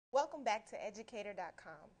Welcome back to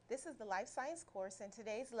Educator.com. This is the Life Science course, and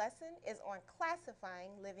today's lesson is on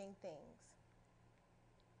classifying living things.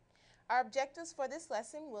 Our objectives for this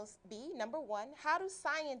lesson will be, number one, how do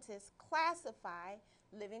scientists classify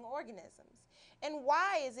living organisms? And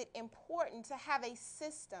why is it important to have a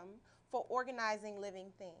system for organizing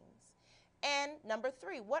living things? And number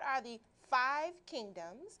three, what are the 5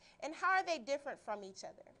 kingdoms and how are they different from each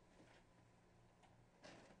other?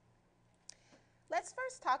 Let's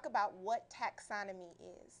first talk about what taxonomy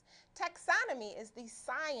is. Taxonomy is the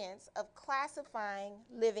science of classifying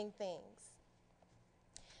living things.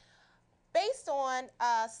 Based on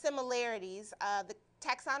similarities, the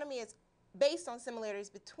taxonomy is based on similarities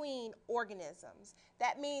between organisms.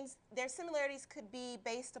 That means their similarities could be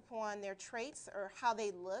based upon their traits or how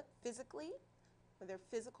they look physically, or their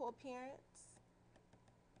physical appearance.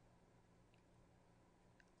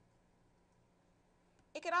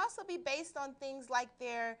 It could also be based on things like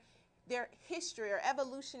their history or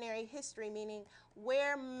evolutionary history, meaning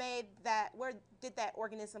where did that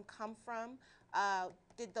organism come from?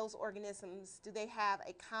 Did those organisms, do they have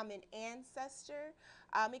a common ancestor?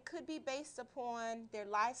 It could be based upon their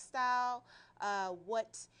lifestyle,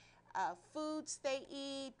 what foods they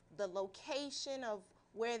eat, the location of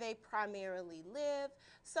where they primarily live.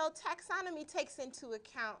 So taxonomy takes into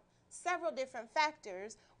account several different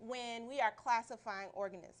factors when we are classifying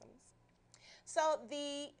organisms. So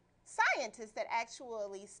the scientist that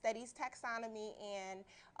actually studies taxonomy and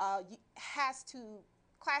has to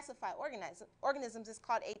classify organisms is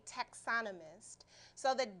called a taxonomist.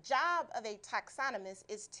 So the job of a taxonomist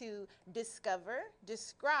is to discover,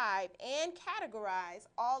 describe, and categorize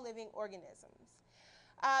all living organisms.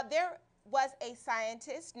 There was a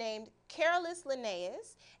scientist named Carolus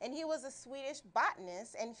Linnaeus, and he was a Swedish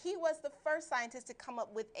botanist, and he was the first scientist to come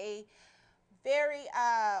up with a very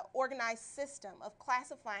organized system of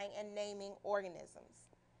classifying and naming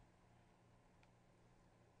organisms.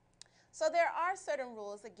 So there are certain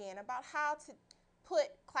rules, again, about how to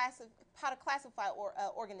classify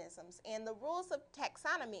organisms, and the rules of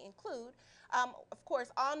taxonomy include, of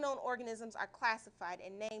course, all known organisms are classified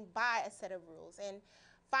and named by a set of rules, and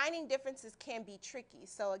finding differences can be tricky.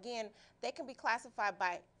 So again, they can be classified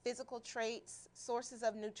by physical traits, sources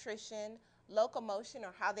of nutrition, locomotion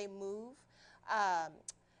or how they move.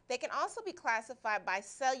 They can also be classified by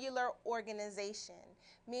cellular organization,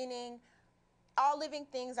 meaning all living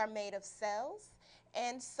things are made of cells.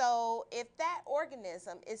 And so if that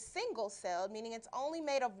organism is single-celled, meaning it's only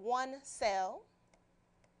made of one cell,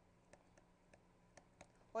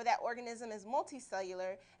 or that organism is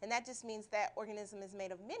multicellular, and that just means that organism is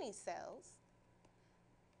made of many cells.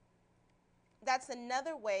 That's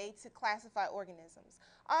another way to classify organisms.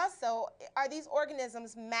 Also, are these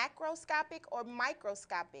organisms macroscopic or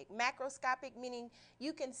microscopic? Macroscopic meaning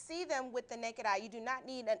you can see them with the naked eye. You do not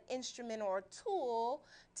need an instrument or a tool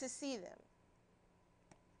to see them.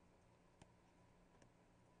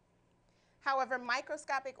 However,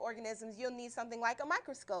 microscopic organisms, you'll need something like a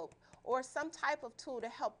microscope or some type of tool to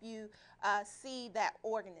help you see that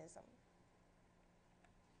organism.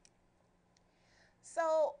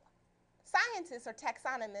 So scientists or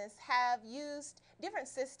taxonomists have used different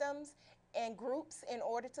systems and groups in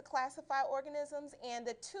order to classify organisms, and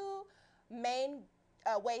the 2 main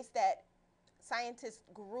ways that scientists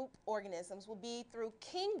group organisms will be through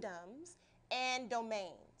kingdoms and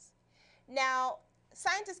domains. Now,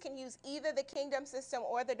 scientists can use either the kingdom system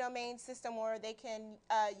or the domain system, or they can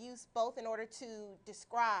use both in order to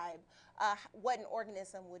describe what an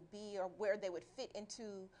organism would be or where they would fit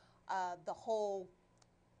into the whole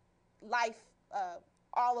life,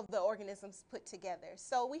 all of the organisms put together.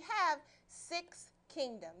 So we have 6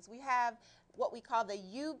 kingdoms. We have what we call the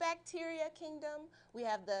Eubacteria kingdom. We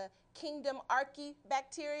have the kingdom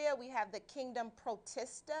Archaebacteria. We have the kingdom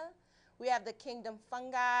Protista. We have the kingdom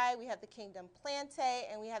Fungi. We have the kingdom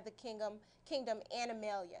Plantae, and we have the kingdom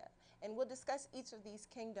Animalia. And we'll discuss each of these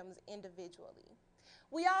kingdoms individually.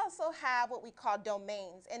 We also have what we call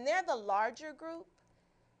domains, and they're the larger group.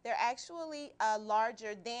 They're actually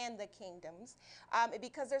larger than the kingdoms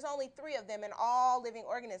because there's only 3 of them, and all living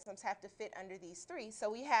organisms have to fit under these 3.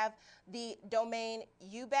 So we have the domain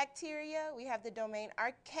Eubacteria, we have the domain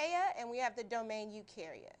Archaea, and we have the domain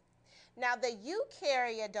Eukarya. Now, the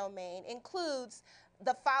Eukarya domain includes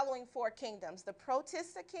the following 4 kingdoms: the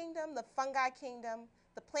Protista kingdom, the Fungi kingdom,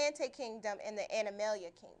 the Plantae kingdom, and the Animalia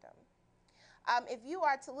kingdom. If you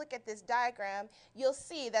are to look at this diagram, you'll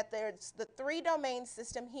see that there's the 3 domain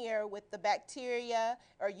system here with the bacteria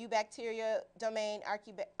or Eubacteria domain,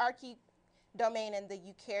 Archaea domain, and the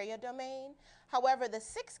Eukarya domain. However, the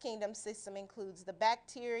 6 kingdom system includes the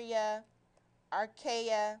bacteria,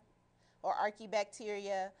 Archaea, or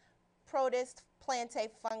archaebacteria, protists, plantae,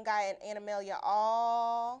 fungi, and animalia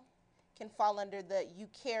all can fall under the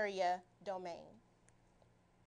eukarya domain.